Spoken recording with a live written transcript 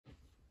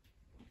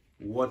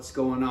What's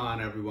going on,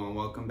 everyone?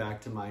 Welcome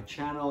back to my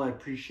channel. I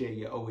appreciate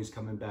you always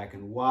coming back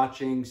and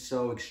watching.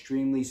 So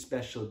extremely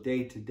special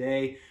day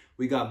today.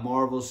 We got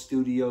Marvel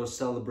Studios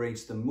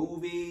celebrates the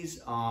movies.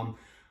 I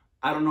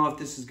don't know if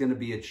this is going to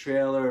be a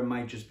trailer. It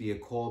might just be a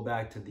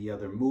callback to the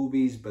other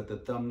movies, but the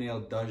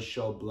thumbnail does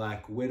show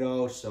Black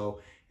Widow,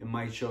 so it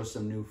might show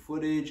some new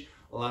footage.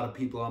 A lot of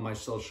people on my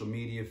social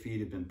media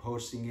feed have been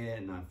posting it,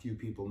 and a few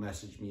people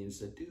messaged me and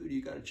said, dude,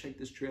 you got to check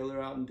this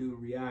trailer out and do a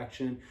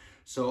reaction.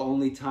 So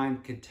only time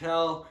could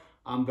tell.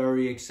 I'm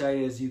very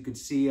excited. As you can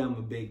see, I'm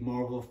a big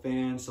Marvel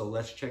fan, so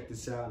let's check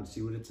this out and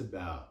see what it's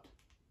about.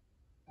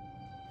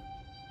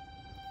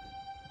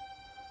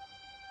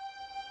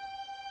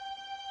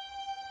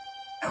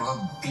 I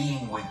love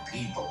being with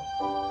people.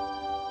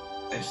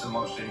 It's the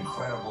most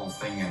incredible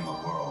thing in the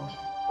world.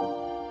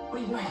 What are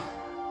you doing?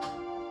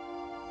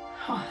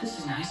 Oh, this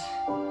is nice.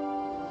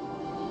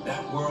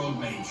 That world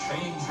may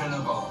change and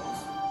evolve.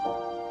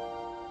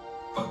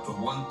 But the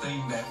one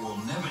thing that will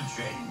never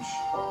change,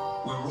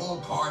 we're all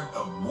part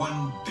of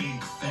one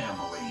big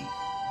family.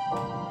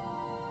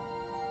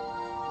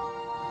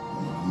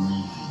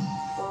 We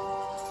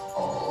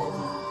are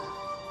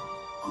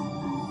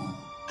Groot.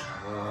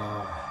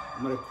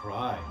 I'm gonna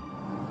cry.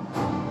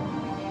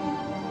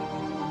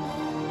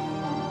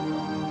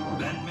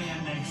 That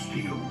man next to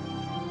you,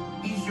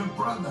 he's your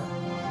brother.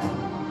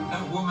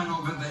 That woman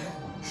over there,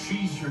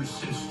 she's your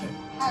sister.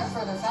 Higher,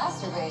 further,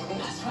 faster, baby.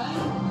 That's right.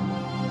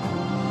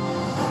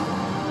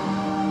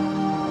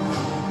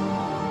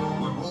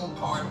 We're all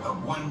part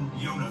of one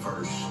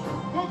universe.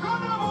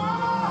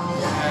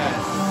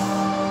 Yes.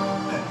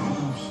 That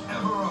moves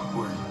ever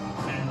upward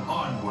and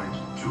onward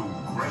to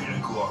greater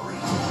glory.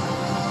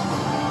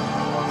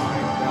 Oh my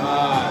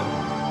God.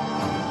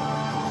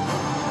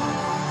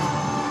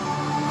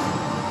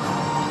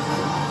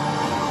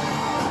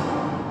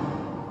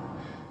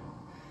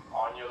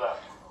 On your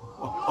left.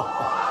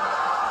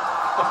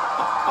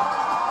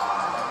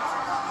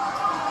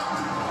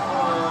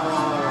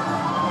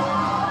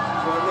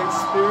 What an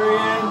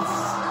experience.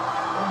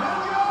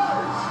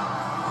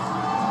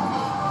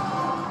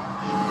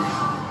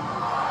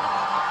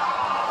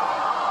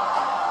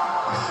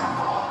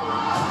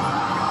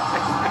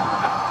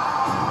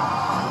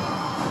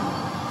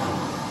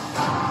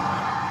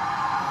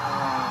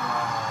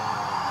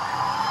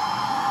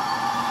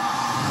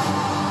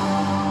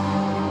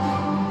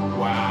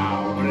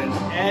 Wow, what an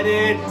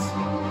edit.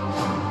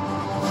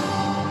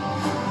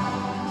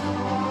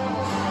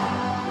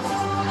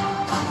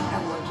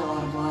 I've lived a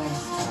lot of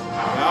lives.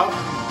 Yep.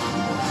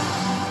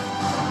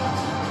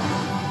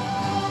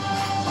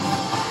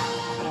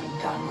 But I'm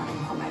done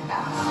running from my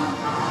past.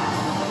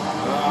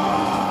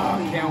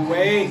 Can't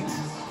wait.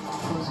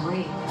 Who's we?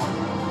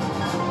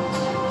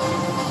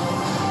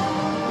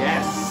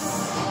 Yes.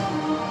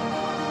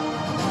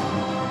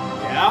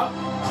 Yep.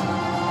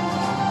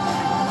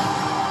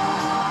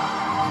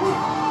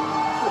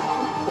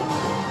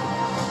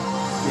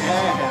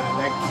 Yeah,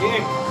 that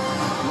kick.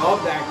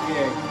 Love that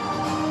kick.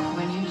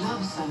 When you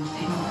love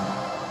something,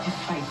 you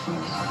fight for it.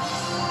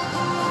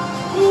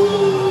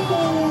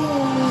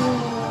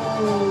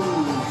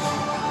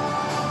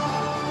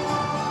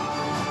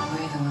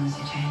 We're the ones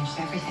who changed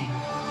everything.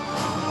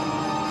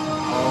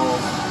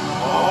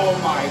 Oh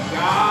my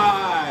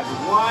God.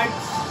 What?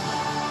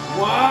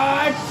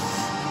 What?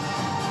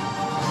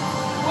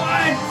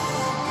 What?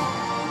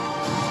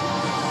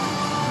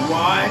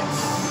 What?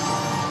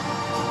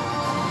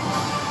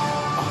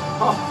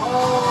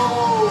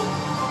 Oh,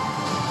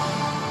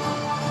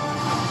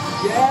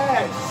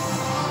 yes.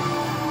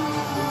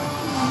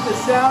 The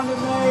sound it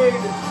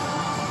made.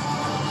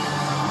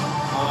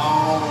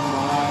 Oh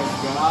my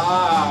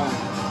God.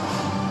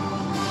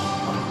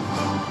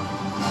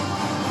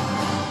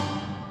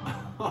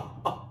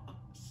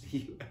 See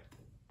you.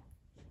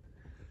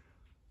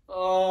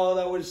 Oh,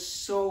 that was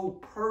so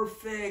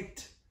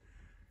perfect.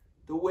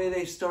 The way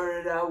they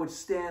started out with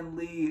Stan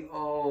Lee.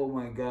 Oh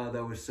my God,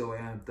 that was so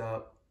amped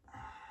up.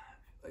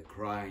 Like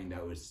crying.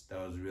 That was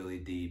really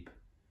deep.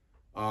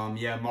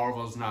 Yeah,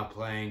 Marvel's not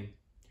playing.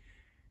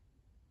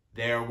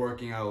 They're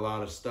working on a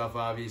lot of stuff,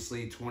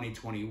 obviously.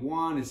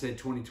 2021, it said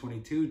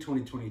 2022,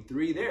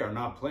 2023. They are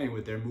not playing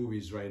with their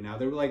movies right now.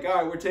 They were like, all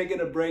right, we're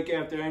taking a break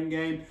after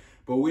Endgame,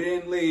 but we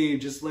didn't leave.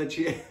 Just let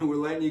you, we're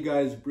letting you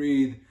guys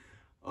breathe.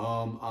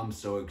 I'm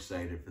so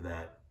excited for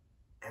that.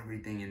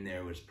 Everything in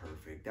there was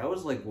perfect. That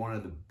was like one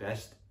of the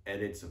best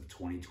edits of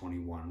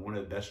 2021. One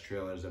of the best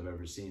trailers I've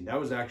ever seen. That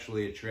was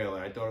actually a trailer.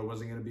 I thought it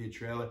wasn't going to be a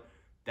trailer.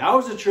 That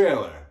was a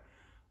trailer.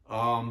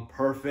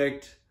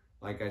 Perfect.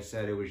 Like I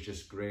said, it was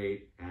just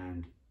great,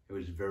 and it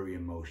was very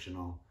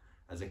emotional.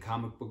 As a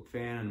comic book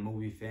fan and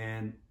movie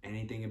fan,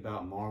 anything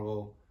about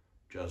Marvel,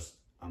 just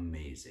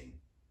amazing.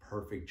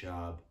 Perfect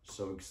job.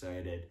 So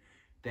excited.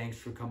 Thanks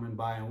for coming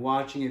by and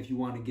watching. If you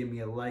want to give me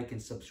a like and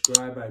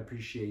subscribe, I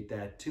appreciate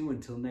that too.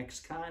 Until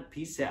next time,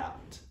 peace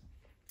out.